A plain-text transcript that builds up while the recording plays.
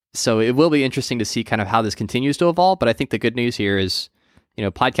So it will be interesting to see kind of how this continues to evolve. But I think the good news here is,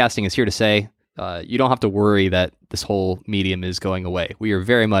 podcasting is here to stay. You don't have to worry that this whole medium is going away. We are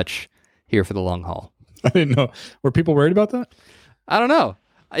very much here for the long haul. I didn't know. Were people worried about that? I don't know.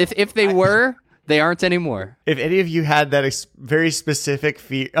 If they were, they aren't anymore. If any of you had that very specific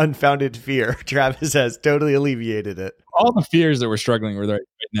unfounded fear, Travis has totally alleviated it. All the fears that we're struggling with right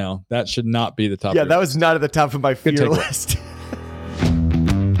now, that should not be the top. Yeah, that was not at the top of my fear list.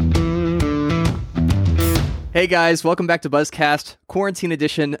 Hey guys, welcome back to Buzzcast, Quarantine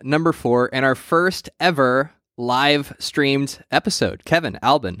Edition number 4, and our first ever live streamed episode. Kevin,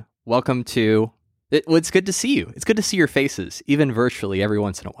 Alban, welcome to... it's good to see you. It's good to see your faces, even virtually every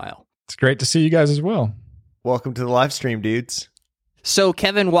once in a while. It's great to see you guys as well. Welcome to the live stream, dudes. So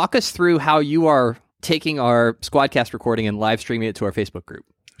Kevin, walk us through how you are taking our Squadcast recording and live streaming it to our Facebook group.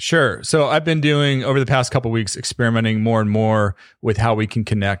 Sure. So I've been doing, over the past couple of weeks, experimenting more and more with how we can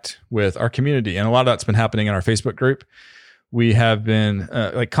connect with our community. And a lot of that's been happening in our Facebook group. We have been,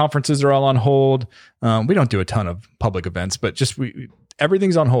 conferences are all on hold. We don't do a ton of public events, but just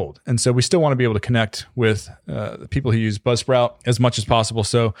everything's on hold. And so we still want to be able to connect with the people who use Buzzsprout as much as possible.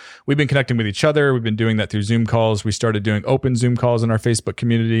 So we've been connecting with each other. We've been doing that through Zoom calls. We started doing open Zoom calls in our Facebook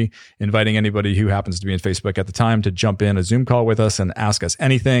community, inviting anybody who happens to be in Facebook at the time to jump in a Zoom call with us and ask us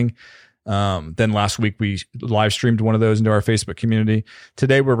anything. Then last week, we live streamed one of those into our Facebook community.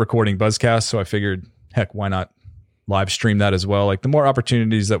 Today, we're recording Buzzcast. So I figured, heck, why not live stream that as well? Like, the more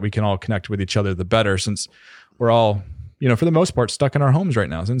opportunities that we can all connect with each other, the better, since we're all, for the most part, stuck in our homes right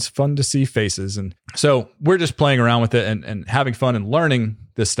now. And it's fun to see faces. And so we're just playing around with it and having fun and learning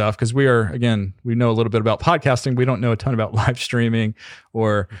this stuff, because we know a little bit about podcasting. We don't know a ton about live streaming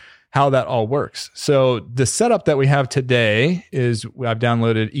or how that all works. So the setup that we have today is I've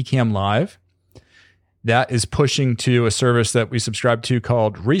downloaded Ecamm Live. That is pushing to a service that we subscribe to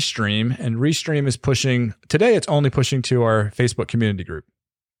called Restream. And Restream is today it's only pushing to our Facebook community group.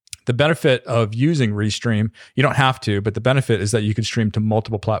 The benefit of using Restream, you don't have to, but the benefit is that you can stream to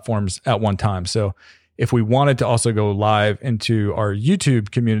multiple platforms at one time. So if we wanted to also go live into our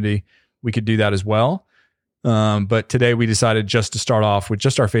YouTube community, we could do that as well. But today we decided just to start off with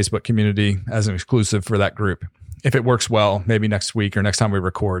just our Facebook community as an exclusive for that group. If it works well, maybe next week or next time we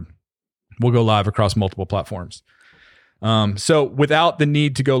record, we'll go live across multiple platforms. So without the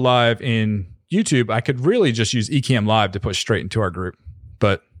need to go live in YouTube, I could really just use Ecamm Live to push straight into our group.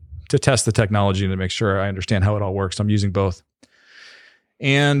 But to test the technology and to make sure I understand how it all works, I'm using both.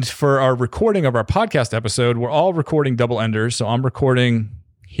 And for our recording of our podcast episode, we're all recording double enders. So I'm recording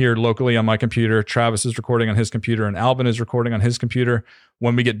here locally on my computer. Travis is recording on his computer, and Alban is recording on his computer.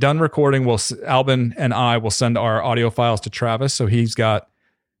 When we get done recording, Alban and I will send our audio files to Travis, so he's got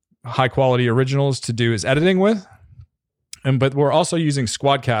high quality originals to do his editing with. But we're also using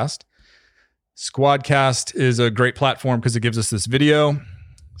Squadcast. Squadcast is a great platform because it gives us this video,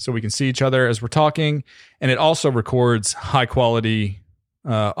 so we can see each other as we're talking. And it also records high quality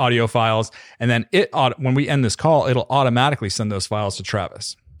audio files. And then when we end this call, it'll automatically send those files to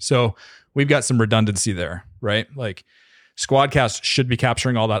Travis. So we've got some redundancy there, right? Like, Squadcast should be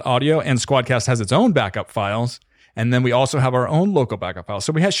capturing all that audio, and Squadcast has its own backup files. And then we also have our own local backup files.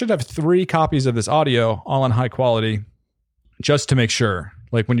 So we should have 3 copies of this audio, all in high quality, just to make sure.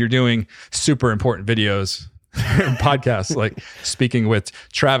 Like, when you're doing super important videos, podcasts, like speaking with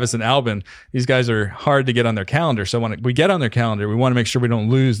Travis and Alban, these guys are hard to get on their calendar. So when we get on their calendar, we want to make sure we don't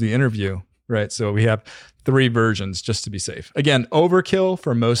lose the interview, right? So we have 3 versions just to be safe. Again, overkill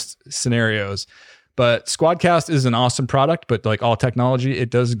for most scenarios, but Squadcast is an awesome product, but like all technology, it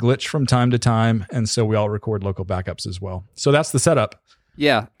does glitch from time to time. And so we all record local backups as well. So that's the setup.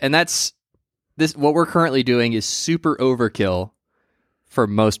 Yeah. And what we're currently doing is super overkill for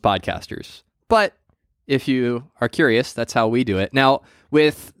most podcasters. But if you are curious, that's how we do it. Now,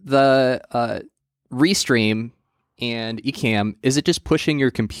 with the Restream and Ecamm, is it just pushing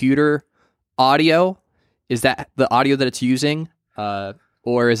your computer audio? Is that the audio that it's using?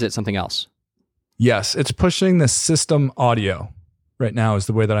 Or is it something else? Yes, it's pushing the system audio right now is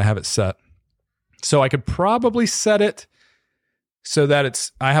the way that I have it set. So I could probably set it so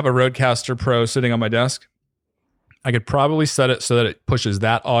that I have a Rodecaster Pro sitting on my desk. I could probably set it so that it pushes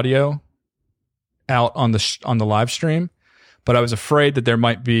that audio out on the live stream, but I was afraid that there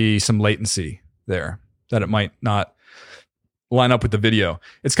might be some latency there, that it might not line up with the video.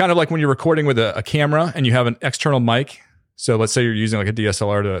 It's kind of like when you're recording with a camera and you have an external mic. So let's say you're using like a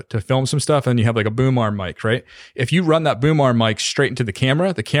DSLR to film some stuff, and you have like a boom arm mic, right? If you run that boom arm mic straight into the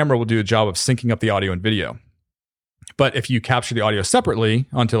camera will do a job of syncing up the audio and video. But if you capture the audio separately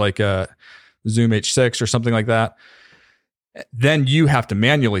onto like a Zoom H6 or something like that, then you have to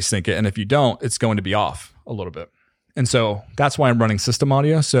manually sync it. And if you don't, it's going to be off a little bit. And so that's why I'm running system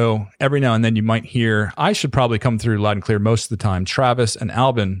audio. So every now and then you might hear, I should probably come through loud and clear most of the time. Travis and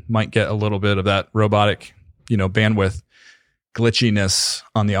Alban might get a little bit of that robotic, bandwidth glitchiness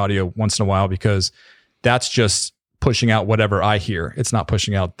on the audio once in a while, because that's just pushing out whatever I hear. It's not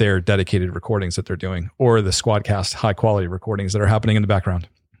pushing out their dedicated recordings that they're doing or the Squadcast high quality recordings that are happening in the background.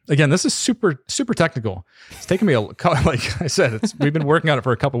 Again, this is super, super technical. It's taken me like I said, we've been working on it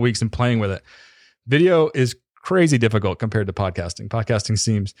for a couple of weeks and playing with it. Video is crazy difficult compared to podcasting. Podcasting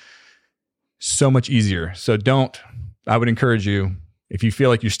seems so much easier. So I would encourage you, if you feel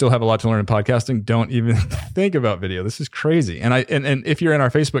like you still have a lot to learn in podcasting, don't even think about video. This is crazy. And if you're in our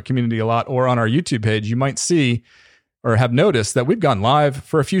Facebook community a lot or on our YouTube page, you might see or have noticed that we've gone live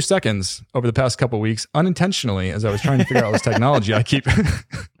for a few seconds over the past couple of weeks unintentionally. As I was trying to figure out this technology, I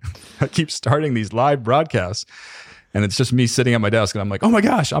keep starting these live broadcasts, and it's just me sitting at my desk, and I'm like, oh my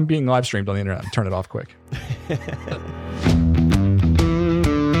gosh, I'm being live streamed on the internet. Turn it off quick.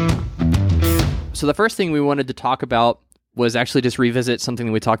 So the first thing we wanted to talk about was actually just revisit something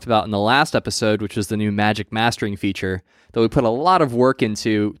that we talked about in the last episode, which was the new Magic Mastering feature that we put a lot of work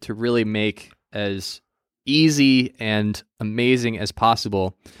into to really make as easy and amazing as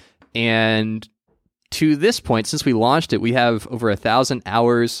possible. And to this point, since we launched it, we have over 1,000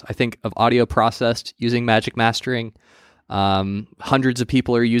 hours, I think, of audio processed using Magic Mastering. Hundreds of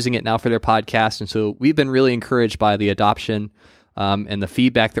people are using it now for their podcast. And so we've been really encouraged by the adoption and the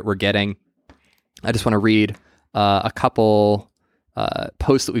feedback that we're getting. I just want to read a couple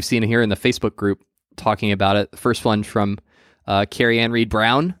posts that we've seen here in the Facebook group talking about it. The first one from Carrie Ann Reed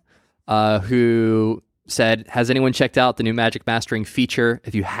Brown, who said, has anyone checked out the new Magic Mastering feature?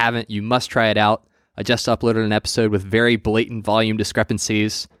 If you haven't, you must try it out. I just uploaded an episode with very blatant volume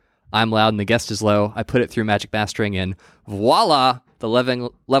discrepancies. I'm loud and the guest is low. I put it through Magic Mastering and voila, the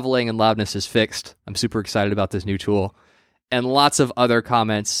leveling and loudness is fixed. I'm super excited about this new tool. And lots of other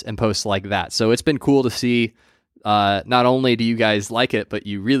comments and posts like that. So it's been cool to see not only do you guys like it, but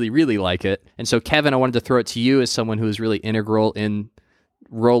you really, really like it. And so Kevin, I wanted to throw it to you as someone who is really integral in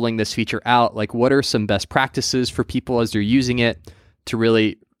rolling this feature out. Like, what are some best practices for people as they're using it to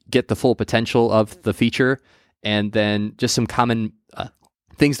really get the full potential of the feature? And then just some common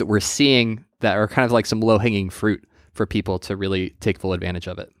things that we're seeing that are kind of like some low-hanging fruit for people to really take full advantage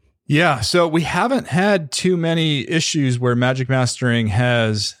of it. Yeah, so we haven't had too many issues where Magic Mastering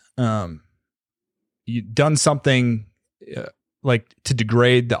has done something like to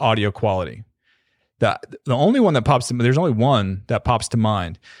degrade the audio quality. The only one that pops to there's only one that pops to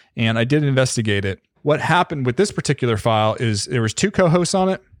mind, and I did investigate it. What happened with this particular file is there was two co-hosts on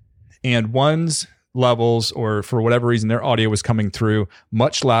it, and one's levels, or for whatever reason, their audio was coming through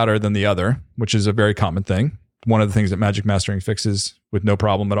much louder than the other, which is a very common thing. One of the things that Magic Mastering fixes with no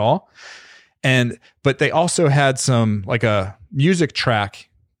problem at all. But they also had some, like a music track,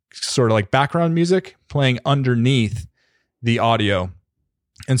 sort of like background music playing underneath the audio.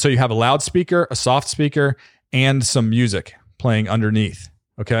 And so you have a loudspeaker, a soft speaker, and some music playing underneath.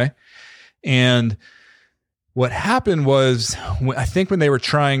 Okay. And what happened was, I think when they were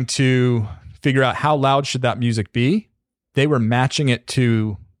trying to figure out how loud should that music be, they were matching it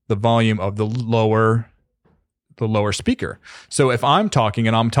to the volume of the lower speaker. So if I'm talking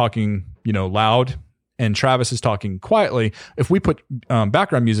and I'm talking, loud, and Travis is talking quietly, if we put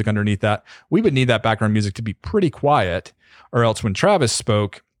background music underneath that, we would need that background music to be pretty quiet, or else when Travis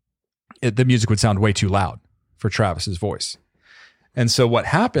spoke, the music would sound way too loud for Travis's voice. And so what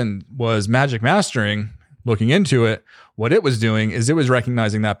happened was Magic Mastering, looking into it, what it was doing is it was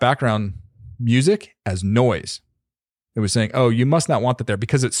recognizing that background music as noise. It was saying, oh, you must not want that there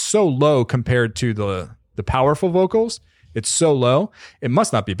because it's so low compared to the powerful vocals. It's so low. It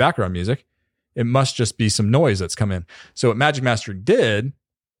must not be background music. It must just be some noise that's come in. So what Magic Mastering did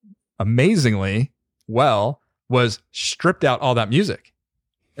amazingly well was stripped out all that music.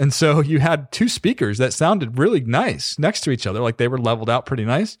 And so you had two speakers that sounded really nice next to each other, like they were leveled out pretty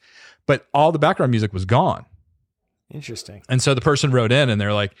nice, but all the background music was gone. Interesting. And so the person wrote in and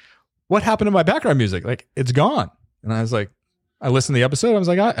they're like, what happened to my background music? Like, it's gone. And I was like, I listened to the episode. I was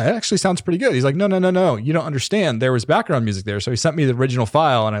like, it actually sounds pretty good. He's like, no. You don't understand. There was background music there. So he sent me the original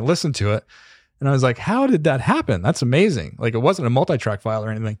file and I listened to it. And I was like, how did that happen? That's amazing. Like, it wasn't a multi-track file or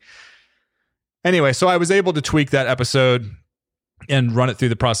anything. Anyway, so I was able to tweak that episode and run it through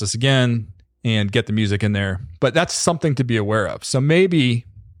the process again and get the music in there. But that's something to be aware of. So maybe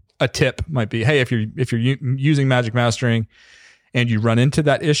a tip might be, hey, if you're using Magic Mastering and you run into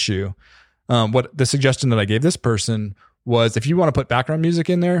that issue, what the suggestion that I gave this person was, if you want to put background music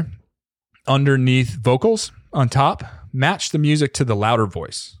in there underneath vocals on top, match the music to the louder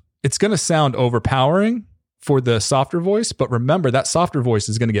voice. It's going to sound overpowering for the softer voice, but remember that softer voice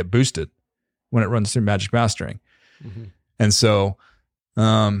is going to get boosted when it runs through Magic Mastering. Mm-hmm. And so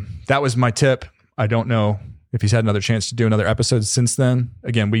that was my tip. I don't know if he's had another chance to do another episode since then.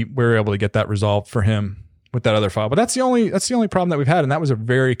 Again, we were able to get that resolved for him with that other file, but that's the only problem that we've had. And that was a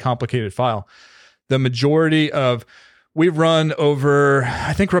very complicated file. The majority of, we've run over,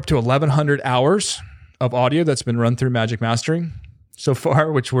 I think we're up to 1,100 hours of audio that's been run through Magic Mastering so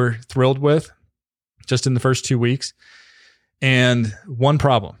far, which we're thrilled with just in the first 2 weeks. And one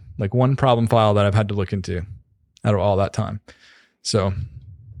problem file that I've had to look into out of all that time. So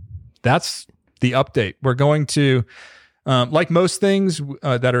that's the update. We're going to, like most things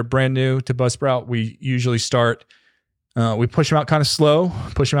that are brand new to Buzzsprout, we usually start, we push them out kind of slow,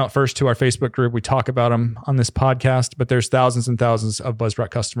 push them out first to our Facebook group. We talk about them on this podcast, but there's thousands and thousands of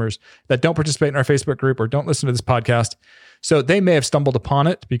Buzzsprout customers that don't participate in our Facebook group or don't listen to this podcast. So they may have stumbled upon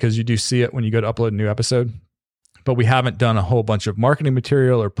it because you do see it when you go to upload a new episode, but we haven't done a whole bunch of marketing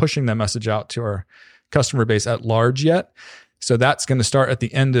material or pushing that message out to our customer base at large yet. So that's going to start at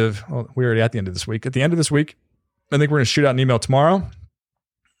the end of, we're already at the end of this week. At the end of this week, I think we're going to shoot out an email tomorrow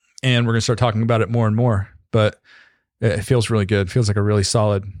and we're going to start talking about it more and more. But it feels really good. It feels like a really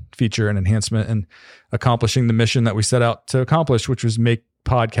solid feature and enhancement and accomplishing the mission that we set out to accomplish, which was make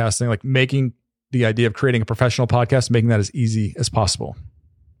podcasting, like making the idea of creating a professional podcast, making that as easy as possible.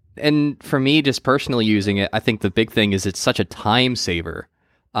 And for me, just personally using it, I think the big thing is it's such a time saver.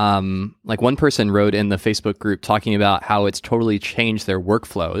 Like one person wrote in the Facebook group talking about how it's totally changed their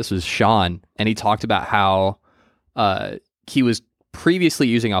workflow. This was Sean, and he talked about how he was previously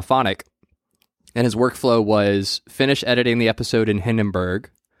using Alphonic, and his workflow was finish editing the episode in Hindenburg,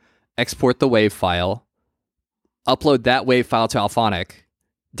 export the WAV file, upload that WAV file to Alphonic,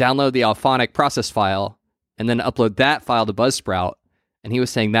 download the Alphonic process file, and then upload that file to Buzzsprout. And he was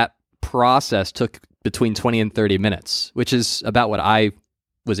saying that process took between 20 and 30 minutes, which is about what I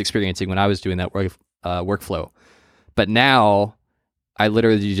was experiencing when I was doing that workflow. But now I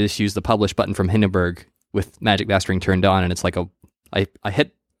literally just use the publish button from Hindenburg with Magic Mastering turned on, and it's like I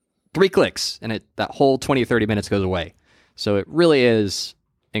hit 3 clicks and that whole 20 or 30 minutes goes away. So it really is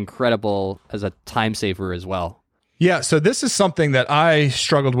incredible as a time saver as well. Yeah, so this is something that I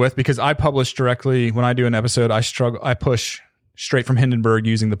struggled with because I publish directly when I do an episode. I push straight from Hindenburg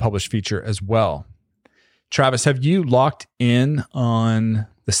using the publish feature as well. Travis, have you locked in on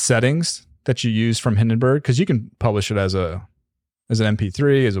the settings that you use from Hindenburg? Because you can publish it as an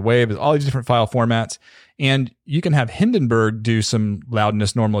MP3, as a WAV, as all these different file formats, and you can have Hindenburg do some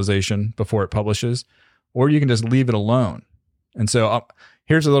loudness normalization before it publishes, or you can just leave it alone. And so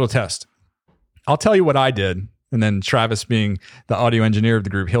here's a little test. I'll tell you what I did. And then Travis, being the audio engineer of the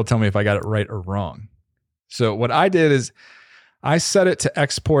group, he'll tell me if I got it right or wrong. So what I did is I set it to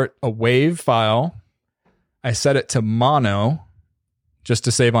export a WAV file. I set it to mono just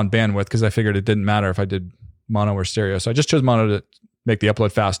to save on bandwidth because I figured it didn't matter if I did mono or stereo. So I just chose mono to make the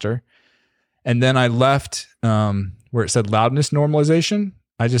upload faster. And then I left where it said loudness normalization.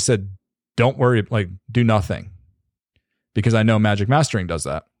 I just said, don't worry, like do nothing, because I know Magic Mastering does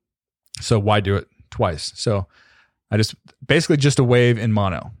that. So why do it twice? So I basically just a WAV in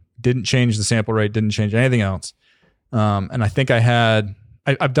mono. Didn't change the sample rate, didn't change anything else. And I think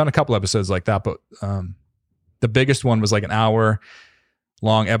I've done a couple episodes like that, but the biggest one was like an hour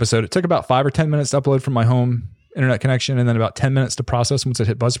long episode. It took about 5 or 10 minutes to upload from my home internet connection, and then about 10 minutes to process once it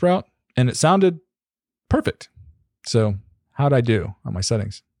hit Buzzsprout, and it sounded perfect. So how'd I do on my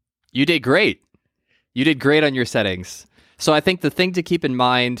settings? You did great. You did great on your settings. So I think the thing to keep in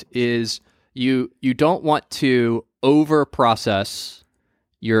mind is you don't want to over process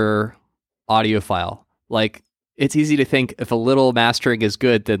your audio file. Like, it's easy to think if a little mastering is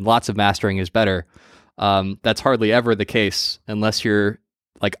good, then lots of mastering is better. That's hardly ever the case unless you're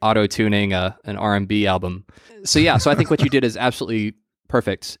like auto-tuning an R&B album. So yeah, so I think what you did is absolutely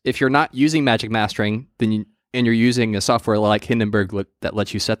perfect. If you're not using Magic Mastering, then and you're using a software like Hindenburg that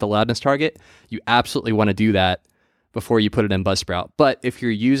lets you set the loudness target, you absolutely want to do that before you put it in Buzzsprout. But if you're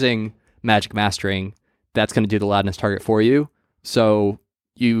using Magic Mastering, that's going to do the loudness target for you. So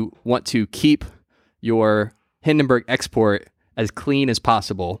you want to keep your Hindenburg export as clean as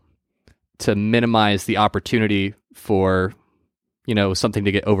possible to minimize the opportunity for, something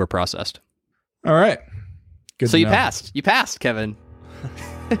to get over processed. All right. Good. So you passed. You passed, Kevin.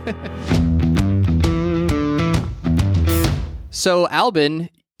 So Alban,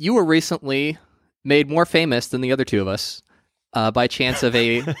 you were recently made more famous than the other two of us by chance of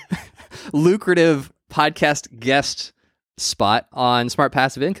a lucrative podcast guest spot on Smart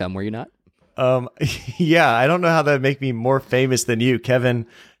Passive Income, were you not? Yeah, I don't know how that would make me more famous than you. Kevin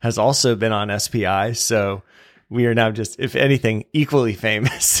has also been on SPI, so we are now just, if anything, equally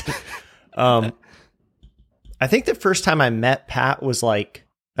famous. I think the first time I met Pat was like,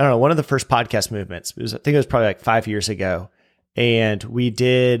 I don't know, one of the first podcast movements. I think it was probably like 5 years ago. And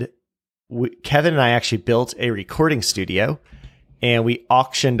Kevin and I actually built a recording studio, and we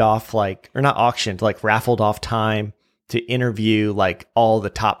auctioned off raffled off time to interview like all the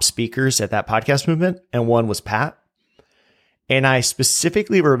top speakers at that podcast movement. And one was Pat. And I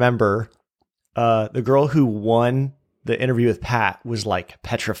specifically remember the girl who won the interview with Pat was like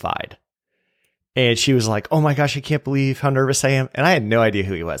petrified. And she was like, "Oh my gosh, I can't believe how nervous I am." And I had no idea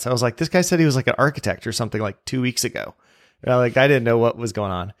who he was. I was like, this guy said he was like an architect or something like 2 weeks ago. And I didn't know what was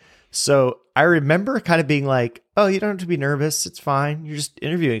going on. So I remember kind of being like, "Oh, you don't have to be nervous. It's fine. You're just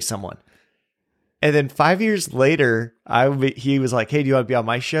interviewing someone." And then 5 years later, he was like, "Hey, do you want to be on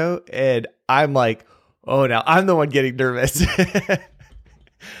my show?" And I'm like, "Oh, now I'm the one getting nervous."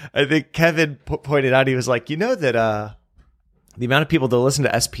 I think Kevin pointed out, he was like, "You know that the amount of people that listen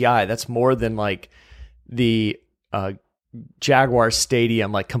to SPI, that's more than like the Jaguar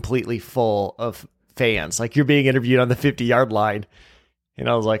Stadium, like completely full of fans. Like you're being interviewed on the 50-yard line." And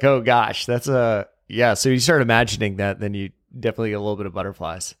I was like, "Oh gosh, that's yeah." So you start imagining that, then you definitely get a little bit of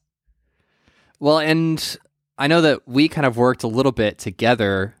butterflies. Well, and I know that we kind of worked a little bit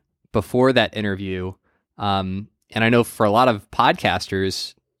together before that interview. And I know for a lot of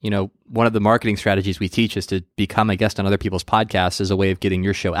podcasters, one of the marketing strategies we teach is to become a guest on other people's podcasts as a way of getting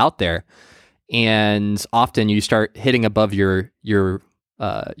your show out there. And often you start hitting above your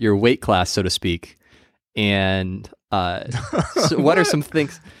weight class, so to speak. And so what are some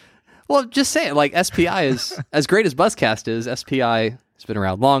things? Well, just say it. Like SPI is as great as Buzzcast is. SPI has been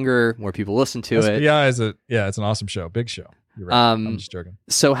around longer. More people listen to it. SPI it's an awesome show. Big show. You're right. I'm just joking.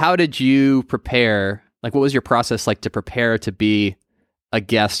 So how did you prepare? Like, what was your process like to prepare to be a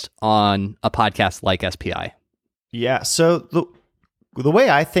guest on a podcast like SPI? Yeah. So the way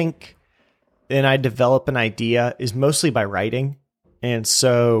I think and I develop an idea is mostly by writing. And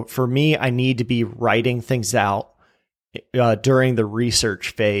so for me, I need to be writing things out during the research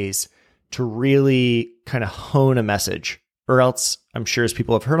phase to really kind of hone a message. Or else, I'm sure as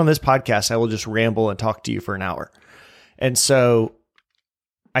people have heard on this podcast, I will just ramble and talk to you for an hour. And so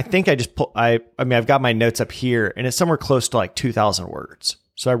I think I just I've got my notes up here, and it's somewhere close to like 2,000 words.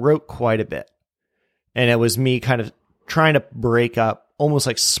 So I wrote quite a bit. And it was me kind of trying to break up almost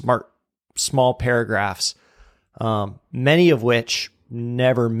like small paragraphs, many of which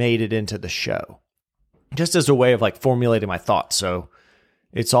never made it into the show, just as a way of like formulating my thoughts. So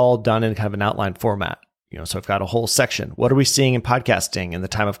it's all done in kind of an outline format. So I've got a whole section. What are we seeing in podcasting in the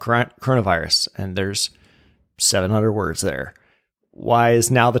time of coronavirus? And there's 700 words there. Why is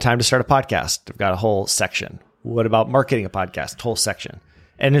now the time to start a podcast? I've got a whole section. What about marketing a podcast? Whole section.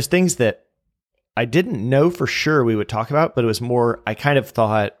 And there's things that I didn't know for sure we would talk about, but it was more, I kind of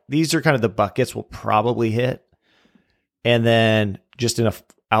thought these are kind of the buckets we'll probably hit. And then just in a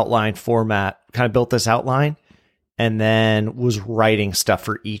outline format, kind of built this outline and then was writing stuff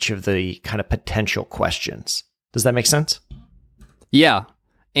for each of the kind of potential questions. Does that make sense? Yeah.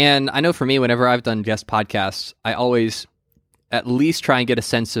 And I know for me, whenever I've done guest podcasts, I always at least try and get a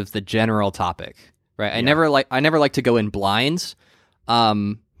sense of the general topic, right? Yeah. I never like to go in blinds,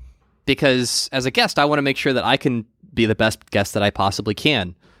 because as a guest, I want to make sure that I can be the best guest that I possibly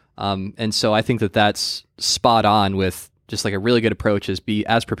can. And so I think that that's spot on with just like a really good approach is be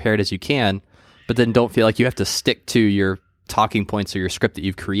as prepared as you can, but then don't feel like you have to stick to your talking points or your script that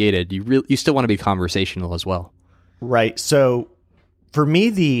you've created. You still want to be conversational as well. Right. So for me,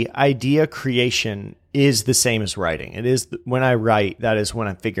 the idea creation is the same as writing. It is when I write, that is when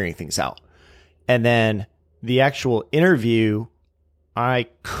I'm figuring things out. And then the actual interview, I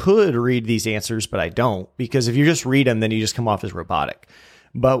could read these answers, but I don't, because if you just read them, then you just come off as robotic.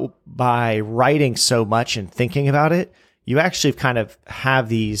 But by writing so much and thinking about it, you actually kind of have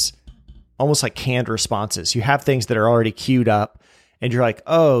these almost like canned responses. You have things that are already queued up and you're like,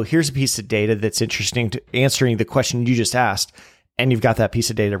 oh, here's a piece of data that's interesting to answering the question you just asked. And you've got that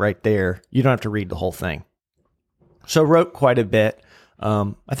piece of data right there. You don't have to read the whole thing. So I wrote quite a bit.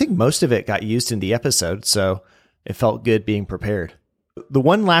 I think most of it got used in the episode, so it felt good being prepared. The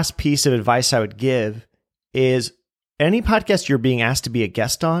one last piece of advice I would give is any podcast you're being asked to be a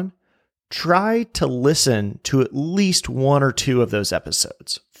guest on, try to listen to at least one or two of those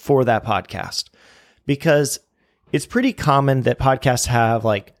episodes for that podcast, because it's pretty common that podcasts have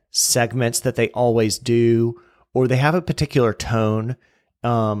like segments that they always do, or they have a particular tone.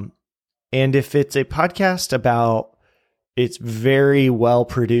 And if it's a podcast about it's very well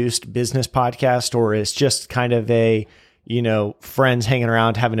produced business podcast, or it's just kind of a, friends hanging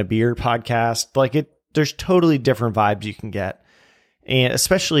around having a beer podcast. Like there's totally different vibes you can get. And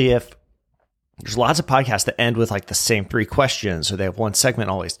especially if there's lots of podcasts that end with like the same 3 questions, or they have one segment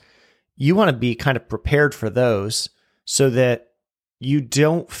always. You want to be kind of prepared for those so that you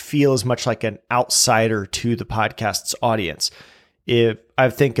don't feel as much like an outsider to the podcast's audience. If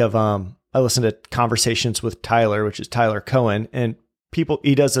I think of, I listen to Conversations with Tyler, which is Tyler Cohen, and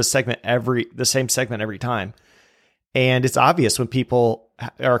he does the same segment every time. And it's obvious when people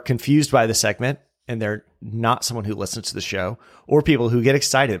are confused by the segment and they're not someone who listens to the show, or people who get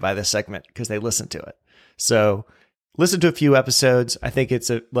excited by the segment because they listen to it. So listen to a few episodes. I think it's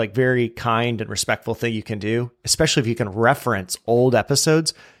a very kind and respectful thing you can do, especially if you can reference old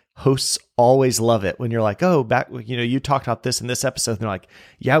episodes. Hosts always love it when you're like, oh, back, you talked about this in this episode. And they're like,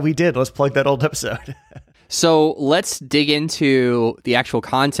 yeah, we did. Let's plug that old episode. So let's dig into the actual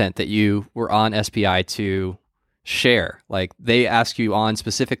content that you were on SPI to share. Like, they ask you on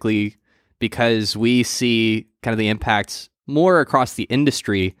specifically because we see kind of the impacts more across the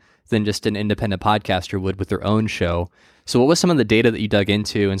industry than just an independent podcaster would with their own show. So what was some of the data that you dug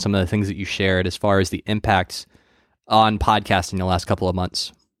into and some of the things that you shared as far as the impacts on podcasting the last couple of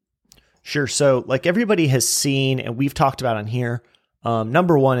months? Sure. So like everybody has seen, and we've talked about on here,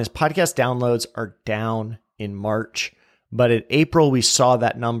 number one is podcast downloads are down in March, but in April, we saw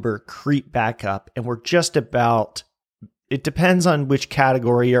that number creep back up, and we're just about, it depends on which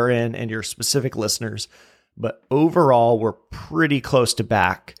category you're in and your specific listeners, but overall, we're pretty close to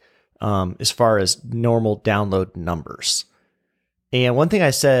back as far as normal download numbers. And one thing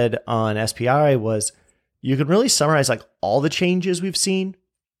I said on SPI was you can really summarize like all the changes we've seen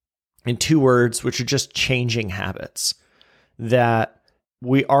in 2 words, which are just changing habits. That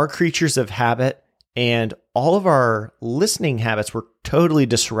we are creatures of habit, and all of our listening habits were totally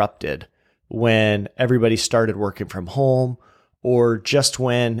disrupted when everybody started working from home, or just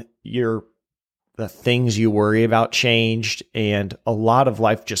when the things you worry about changed, and a lot of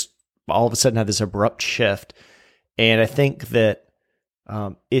life just all of a sudden had this abrupt shift. And I think that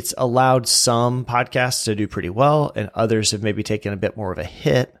it's allowed some podcasts to do pretty well, and others have maybe taken a bit more of a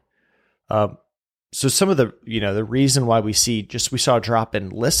hit. So some of the, the reason why we saw a drop in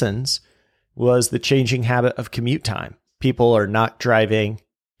listens was the changing habit of commute time. People are not driving,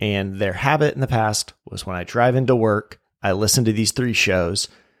 and their habit in the past was when I drive into work, I listen to these 3 shows,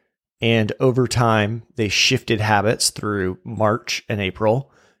 and over time they shifted habits through March and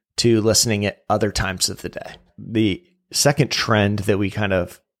April to listening at other times of the day. The second trend that we kind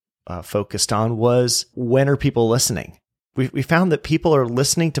of focused on was, when are people listening? We found that people are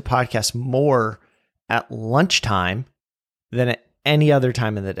listening to podcasts more at lunchtime than at any other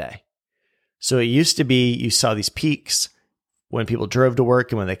time in the day. So it used to be you saw these peaks when people drove to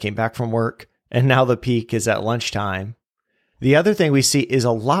work and when they came back from work, and now the peak is at lunchtime. The other thing we see is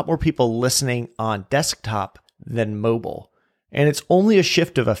a lot more people listening on desktop than mobile. And it's only a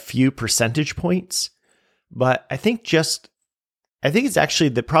shift of a few percentage points, but I think it's actually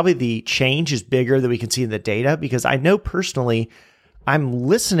probably the change is bigger than we can see in the data, because I know personally I'm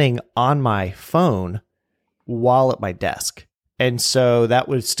listening on my phone while at my desk. And so that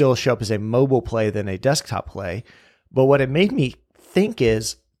would still show up as a mobile play than a desktop play. But what it made me think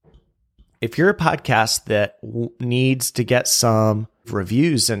is, if you're a podcast that needs to get some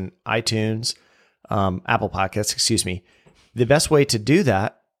reviews in iTunes, Apple Podcasts, the best way to do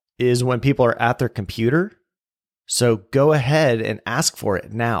that is when people are at their computer. So go ahead and ask for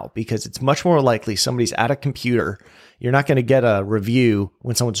it now, because it's much more likely somebody's at a computer. You're not going to get a review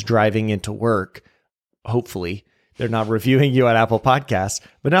when someone's driving into work. Hopefully, they're not reviewing you on Apple Podcasts,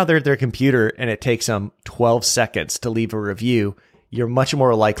 but now they're at their computer and it takes them 12 seconds to leave a review. You're much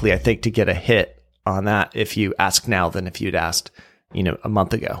more likely, I think, to get a hit on that if you ask now than if you'd asked, a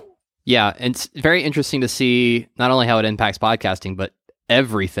month ago. Yeah, and it's very interesting to see not only how it impacts podcasting, but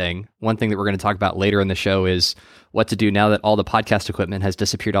everything. One thing that we're going to talk about later in the show is what to do now that all the podcast equipment has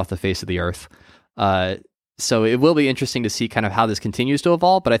disappeared off the face of the earth. So it will be interesting to see kind of how this continues to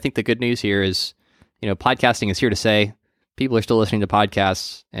evolve. But I think the good news here is, podcasting is here to stay. People are still listening to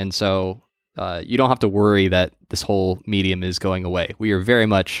podcasts. And so you don't have to worry that this whole medium is going away. We are very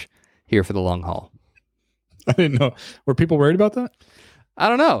much here for the long haul. I didn't know. Were people worried about that? I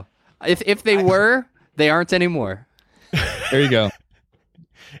don't know. If they were, they aren't anymore. There you go.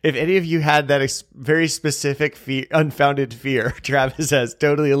 If any of you had that very specific unfounded fear, Travis has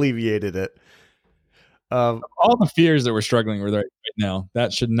totally alleviated it. All the fears that we're struggling with right now,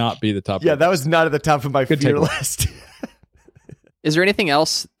 that should not be the top. Yeah, that was not at the top of my fear list. Is there anything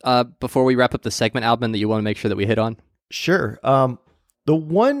else before we wrap up the segment, Alban, that you want to make sure that we hit on? Sure. The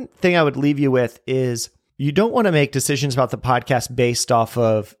one thing I would leave you with is you don't want to make decisions about the podcast based off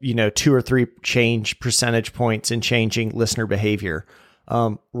of, 2 or 3 change percentage points in changing listener behavior.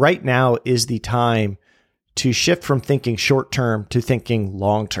 Right now is the time to shift from thinking short term to thinking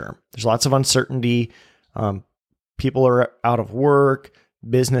long term. There's lots of uncertainty. People are out of work,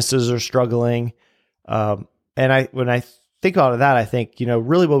 businesses are struggling. And when I think out of that, I think,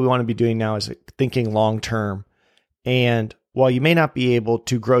 really what we want to be doing now is thinking long term. And while you may not be able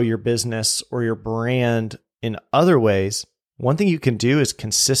to grow your business or your brand in other ways, one thing you can do is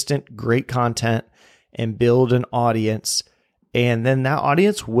consistent, great content and build an audience. And then that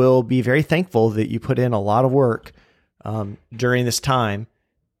audience will be very thankful that you put in a lot of work during this time.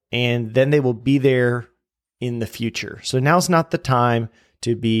 And then they will be there in the future. So now's not the time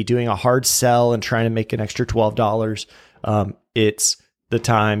to be doing a hard sell and trying to make an extra $12. It's the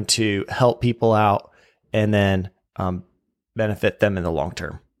time to help people out and then benefit them in the long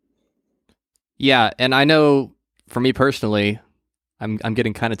term. Yeah, and I know for me personally, I'm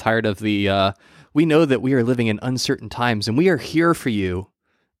getting kind of tired of the we know that we are living in uncertain times and we are here for you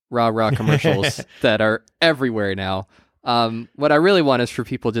rah commercials that are everywhere now. What I really want is for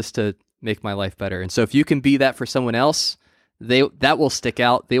people just to make my life better. And so if you can be that for someone else, that will stick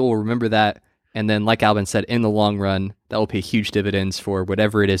out. They will remember that. And then like Alban said, in the long run, that will pay huge dividends for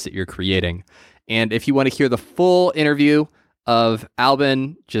whatever it is that you're creating. And if you want to hear the full interview of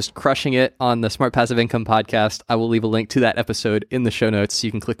Alban just crushing it on the Smart Passive Income podcast, I will leave a link to that episode in the show notes. So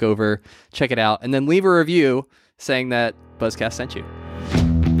you can click over, check it out, and then leave a review saying that Buzzcast sent you.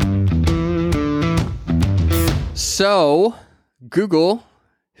 So Google,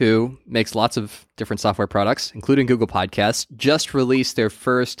 who makes lots of different software products, including Google Podcasts, just released their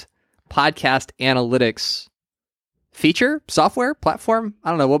first podcast analytics feature, software, platform. I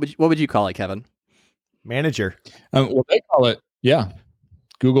don't know. What would you call it, Kevin? Manager. Well, they call it,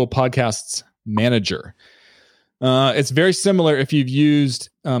 Google Podcasts Manager. It's very similar if you've used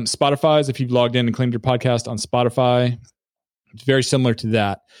Spotify's, if you've logged in and claimed your podcast on Spotify. It's very similar to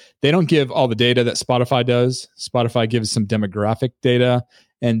that. They don't give all the data that Spotify does. Spotify gives some demographic data,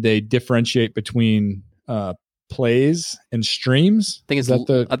 and they differentiate between plays and streams. I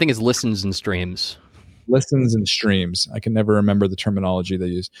think it's listens and streams. Listens and streams. I can never remember the terminology they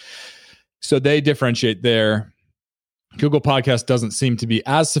use. So they differentiate there. Google Podcast doesn't seem to be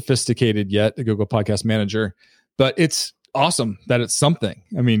as sophisticated yet, the Google Podcast Manager, but it's awesome that it's something.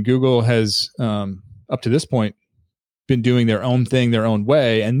 I mean, Google has, up to this point, been doing their own thing, their own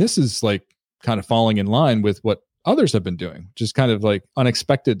way. And this is like kind of falling in line with what others have been doing, just kind of like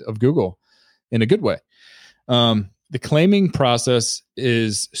unexpected of Google in a good way. The claiming process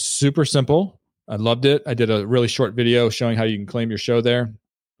is super simple. I loved it. I did a really short video showing how you can claim your show there.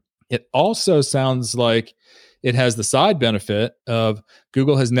 It also sounds like it has the side benefit of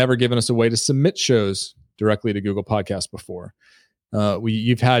Google has never given us a way to submit shows directly to Google Podcasts before.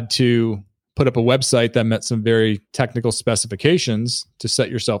 You've had to put up a website that met some very technical specifications to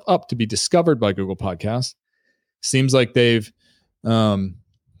set yourself up to be discovered by Google Podcasts. Seems like they've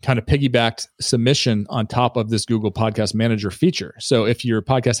kind of piggybacked submission on top of this Google Podcast Manager feature. So if your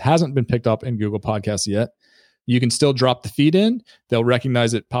podcast hasn't been picked up in Google Podcasts yet, you can still drop the feed in. They'll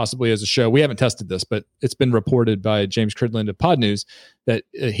recognize it possibly as a show. We haven't tested this, but it's been reported by James Cridland of Pod News that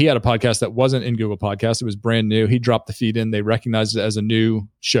he had a podcast that wasn't in Google Podcasts. It was brand new. He dropped the feed in. They recognized it as a new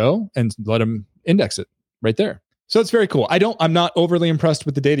show and let him index it right there. So it's very cool. I'm not overly impressed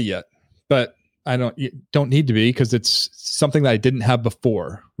with the data yet, but you don't need to be, because it's something that I didn't have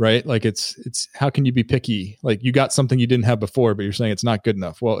before, right? Like it's how can you be picky? Like you got something you didn't have before, but you're saying it's not good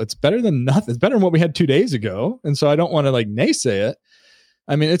enough. Well, it's better than nothing. It's better than what we had 2 days ago. And so I don't want to like naysay it.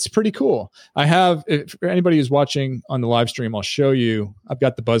 I mean, it's pretty cool. I have, for anybody who's watching on the live stream, I'll show you, I've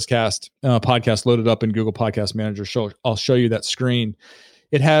got the Buzzcast podcast loaded up in Google Podcast Manager. I'll show you that screen.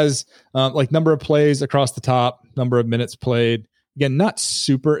 It has like number of plays across the top, number of minutes played. Again, not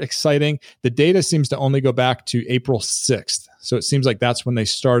super exciting. The data seems to only go back to April 6th. So it seems like that's when they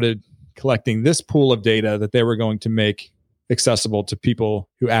started collecting this pool of data that they were going to make accessible to people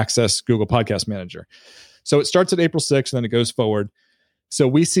who access Google Podcast Manager. So it starts at April 6th and then it goes forward. So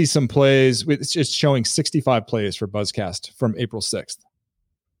we see some plays. It's just showing 65 plays for Buzzcast from April 6th.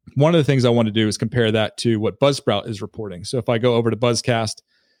 One of the things I want to do is compare that to what Buzzsprout is reporting. So if I go over to Buzzcast,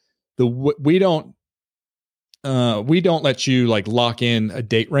 we don't let you like lock in a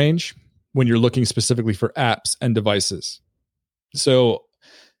date range when you're looking specifically for apps and devices. So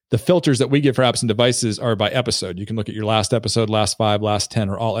the filters that we give for apps and devices are by episode. You can look at your last episode, last 5, last 10,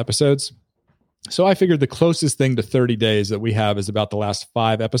 or all episodes. So I figured the closest thing to 30 days that we have is about the last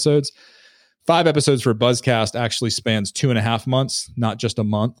 5 episodes. 5 episodes for Buzzcast actually spans 2.5 months, not just a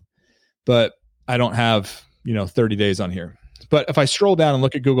month. But I don't have 30 days on here. But if I scroll down and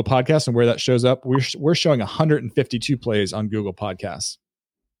look at Google Podcasts and where that shows up, we're showing 152 plays on Google Podcasts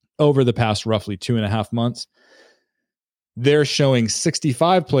over the past roughly 2.5 months. They're showing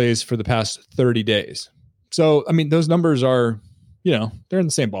 65 plays for the past 30 days. So, I mean, those numbers are, they're in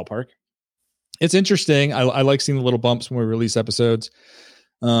the same ballpark. It's interesting. I like seeing the little bumps when we release episodes.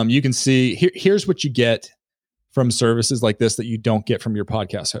 You can see here's what you get from services like this that you don't get from your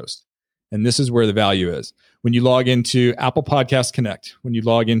podcast host. And this is where the value is. When you log into Apple Podcast Connect, when you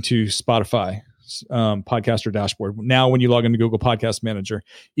log into Spotify podcaster dashboard, now when you log into Google Podcast Manager,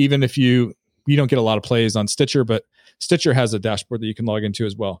 even if you don't get a lot of plays on Stitcher, but Stitcher has a dashboard that you can log into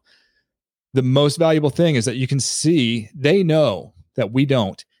as well. The most valuable thing is that you can see, they know that we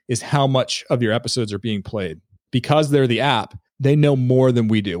don't, is how much of your episodes are being played. Because they're the app, they know more than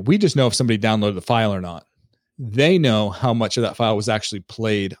we do. We just know if somebody downloaded the file or not. They know how much of that file was actually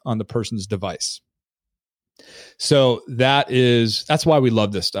played on the person's device. So that's why we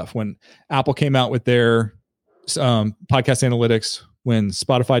love this stuff. When Apple came out with their podcast analytics, when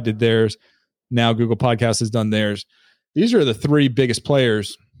Spotify did theirs, now Google Podcasts has done theirs. These are the 3 biggest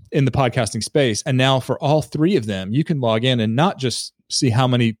players in the podcasting space. And now for all 3 of them, you can log in and not just see how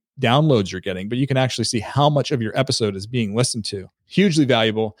many downloads you're getting, but you can actually see how much of your episode is being listened to. Hugely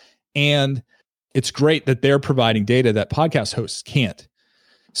valuable. And it's great that they're providing data that podcast hosts can't.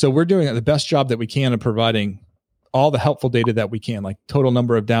 So we're doing the best job that we can of providing all the helpful data that we can, like total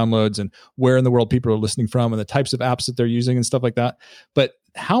number of downloads and where in the world people are listening from and the types of apps that they're using and stuff like that. But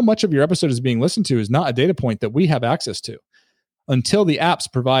how much of your episode is being listened to is not a data point that we have access to. Until the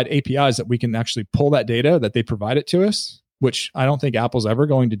apps provide APIs that we can actually pull that data, that they provide it to us, which I don't think Apple's ever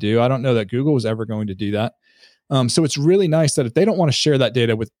going to do. I don't know that Google is ever going to do that. So it's really nice that if they don't want to share that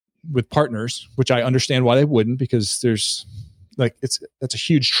data with partners, which I understand why they wouldn't, because that's a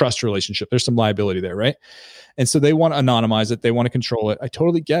huge trust relationship. There's some liability there, right? And so they want to anonymize it. They want to control it. I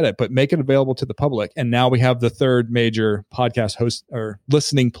totally get it, but make it available to the public. And now we have the 3rd major podcast host or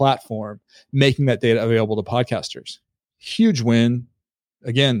listening platform making that data available to podcasters. Huge win.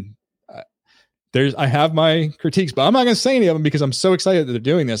 Again, I have my critiques, but I'm not going to say any of them because I'm so excited that they're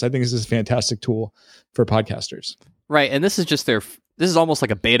doing this. I think this is a fantastic tool for podcasters. Right. And this is just this is almost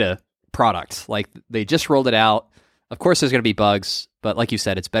like a beta product. Like they just rolled it out. Of course, there's going to be bugs, but like you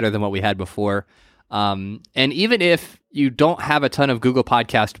said, it's better than what we had before. And even if you don't have a ton of Google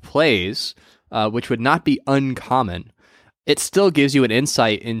Podcast plays, which would not be uncommon, it still gives you an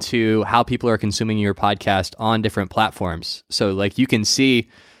insight into how people are consuming your podcast on different platforms. So like you can see,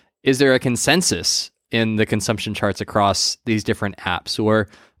 is there a consensus in the consumption charts across these different apps? Or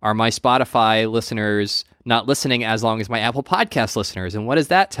are my Spotify listeners not listening as long as my Apple Podcast listeners? And what does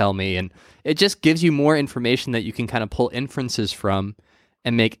that tell me? And it just gives you more information that you can kind of pull inferences from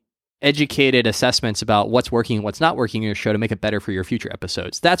and make educated assessments about what's working and what's not working in your show to make it better for your future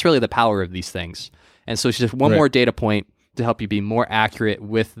episodes. That's really the power of these things. And so it's just one more data point to help you be more accurate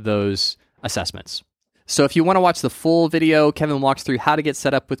with those assessments. So if you want to watch the full video, Kevin walks through how to get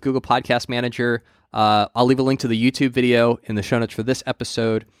set up with Google Podcast Manager. I'll leave a link to the YouTube video in the show notes for this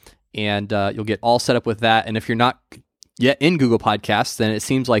episode, and you'll get all set up with that. And if you're not yet in Google Podcasts, then it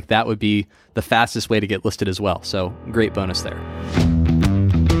seems like that would be the fastest way to get listed as well. So great bonus there.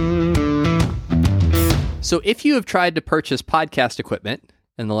 So if you have tried to purchase podcast equipment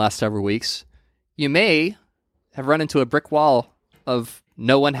in the last several weeks, you may have run into a brick wall of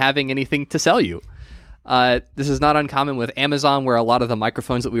no one having anything to sell you. This is not uncommon with Amazon, where a lot of the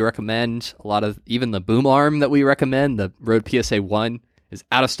microphones that we recommend, a lot of even the boom arm that we recommend, the Rode PSA 1, is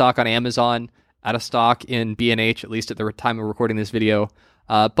out of stock on Amazon, out of stock in B&H, at least at the time of recording this video.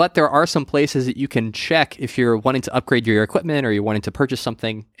 But there are some places that you can check if you're wanting to upgrade your equipment or you're wanting to purchase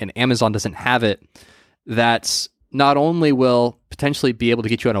something and Amazon doesn't have it. That's not only will potentially be able to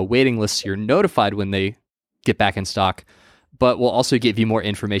get you on a waiting list so you're notified when they get back in stock, but will also give you more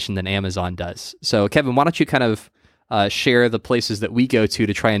information than Amazon does. So Kevin, why don't you kind of share the places that we go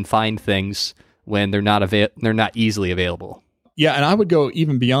to try and find things when they're not easily available? Yeah, and I would go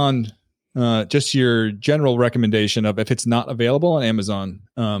even beyond just your general recommendation of if it's not available on Amazon.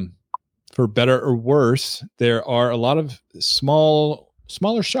 For better or worse, there are a lot of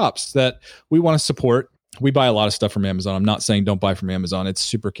smaller shops that we want to support. We buy a lot of stuff from Amazon. I'm not saying don't buy from Amazon. It's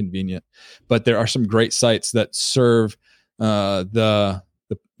super convenient. But there are some great sites that serve the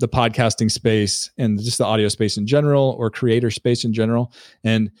podcasting space and just the audio space in general, or creator space in general.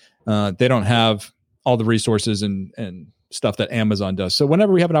 And they don't have all the resources and stuff that Amazon does. So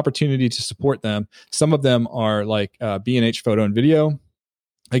whenever we have an opportunity to support them, some of them are like B&H Photo and Video.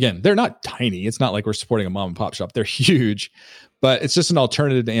 Again, they're not tiny. It's not like we're supporting a mom and pop shop. They're huge, but it's just an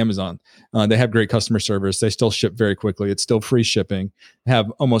alternative to Amazon. They have great customer service. They still ship very quickly. It's still free shipping. They have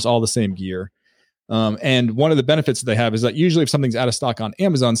almost all the same gear. And one of the benefits that they have is that usually if something's out of stock on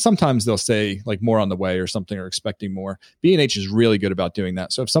Amazon, sometimes they'll say like more on the way or something, or expecting more. B&H is really good about doing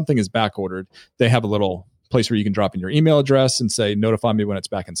that. So if something is back ordered, they have a little place where you can drop in your email address and say, notify me when it's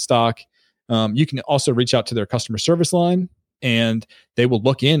back in stock. You can also reach out to their customer service line, and they will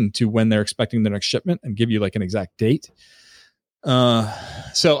look into when they're expecting their next shipment and give you like an exact date.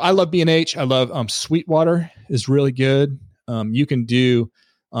 So I love B&H. I love Sweetwater is really good. You can do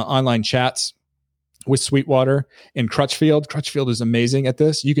online chats with Sweetwater and Crutchfield. Crutchfield is amazing at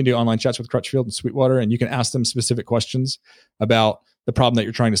this. You can do online chats with Crutchfield and Sweetwater, and you can ask them specific questions about the problem that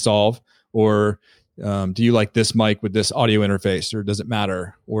you're trying to solve. Or do you like this mic with this audio interface, or does it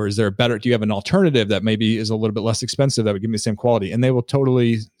matter? Or is there a better, do you have an alternative that maybe is a little bit less expensive that would give me the same quality? And they will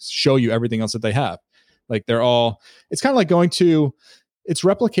totally show you everything else that they have. Like it's kind of like it's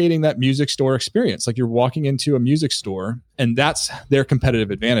replicating that music store experience. Like you're walking into a music store, and that's their competitive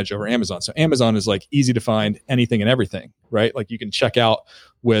advantage over Amazon. So Amazon is like easy to find anything and everything, right? Like you can check out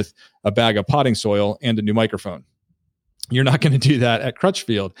with a bag of potting soil and a new microphone. You're not going to do that at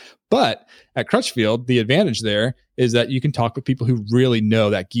Crutchfield. But at Crutchfield, the advantage there is that you can talk with people who really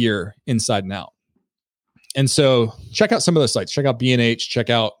know that gear inside and out. And so check out some of those sites. Check out B&H, check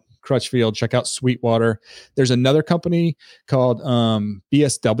out Crutchfield, check out Sweetwater. There's another company called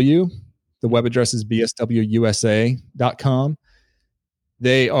BSW. The web address is bswusa.com.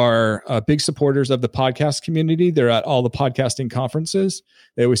 They are big supporters of the podcast community. They're at all the podcasting conferences.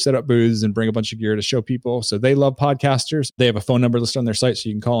 They always set up booths and bring a bunch of gear to show people. So they love podcasters. They have a phone number listed on their site, so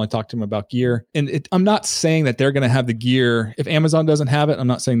you can call and talk to them about gear. And I'm not saying that they're going to have the gear. If Amazon doesn't have it, I'm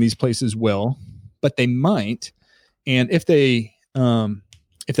not saying these places will, but they might. And if they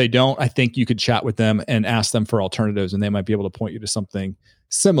don't, I think you could chat with them and ask them for alternatives, and they might be able to point you to something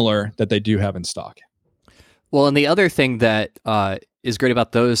similar that they do have in stock. Well, and the other thing that is great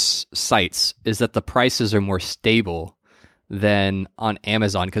about those sites is that the prices are more stable than on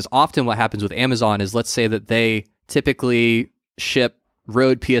Amazon. Because often what happens with Amazon is, let's say that they typically ship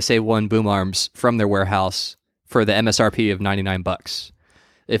Rode PSA 1 boom arms from their warehouse for the MSRP of $99.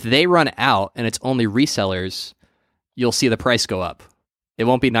 If they run out and it's only resellers, you'll see the price go up. It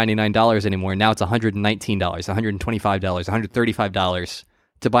won't be $99 anymore. Now it's $119, $125, $135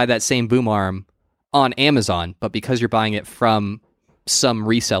 to buy that same boom arm on Amazon. But because you're buying it from some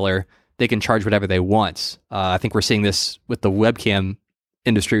reseller, they can charge whatever they want. I think we're seeing this with the webcam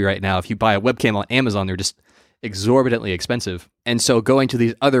industry right now. If you buy a webcam on Amazon, they're just exorbitantly expensive. And so going to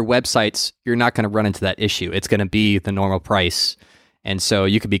these other websites, you're not going to run into that issue. It's going to be the normal price. And so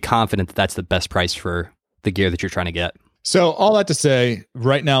you can be confident that that's the best price for the gear that you're trying to get. So all that to say,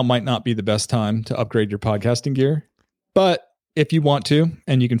 right now might not be the best time to upgrade your podcasting gear. But if you want to,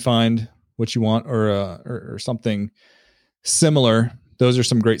 and you can find what you want or something similar, those are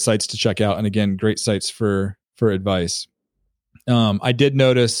some great sites to check out. And again, great sites for advice. I did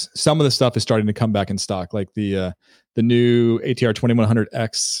notice some of the stuff is starting to come back in stock, like the new ATR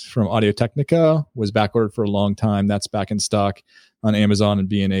 2100X from Audio-Technica was backordered for a long time. That's back in stock on Amazon and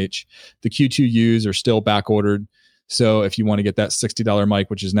B&H. The Q2Us are still backordered. So if you want to get that $60 mic,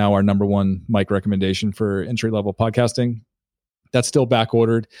 which is now our number one mic recommendation for entry-level podcasting, that's still back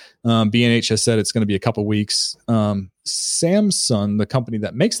ordered. B&H has said it's going to be a couple weeks. Samsung, the company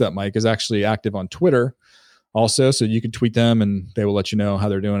that makes that mic, is actually active on Twitter also. So you can tweet them and they will let you know how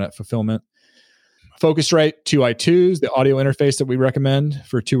they're doing at fulfillment. Focusrite 2i2s, the audio interface that we recommend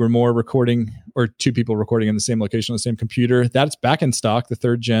for two or more recording, or two people recording in the same location on the same computer. That's back in stock, the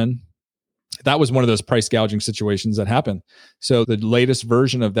 3rd gen. That was one of those price gouging situations that happened. So the latest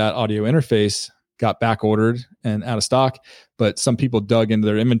version of that audio interface got back ordered and out of stock, but some people dug into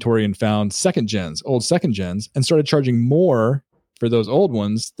their inventory and found old second gens, and started charging more for those old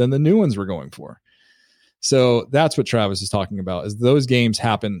ones than the new ones were going for. So that's what Travis is talking about, is those games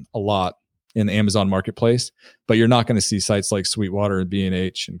happen a lot in the Amazon marketplace, but you're not going to see sites like Sweetwater and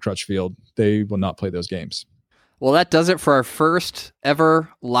B&H and Crutchfield. They will not play those games. Well, that does it for our first ever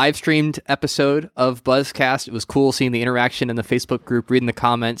live streamed episode of Buzzcast. It was cool seeing the interaction in the Facebook group, reading the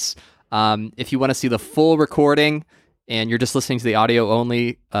comments. If you want to see the full recording and you're just listening to the audio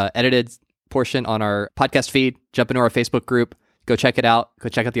only edited portion on our podcast feed, jump into our Facebook group, go check it out. Go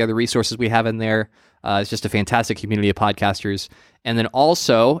check out the other resources we have in there. It's just a fantastic community of podcasters. And then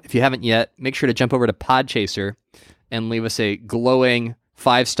also, if you haven't yet, make sure to jump over to Podchaser and leave us a glowing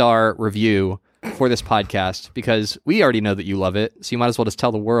 5-star review for this podcast, because we already know that you love it. So you might as well just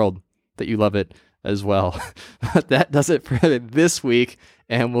tell the world that you love it as well. But that does it for this week.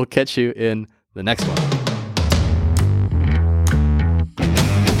 and we'll catch you in the next one.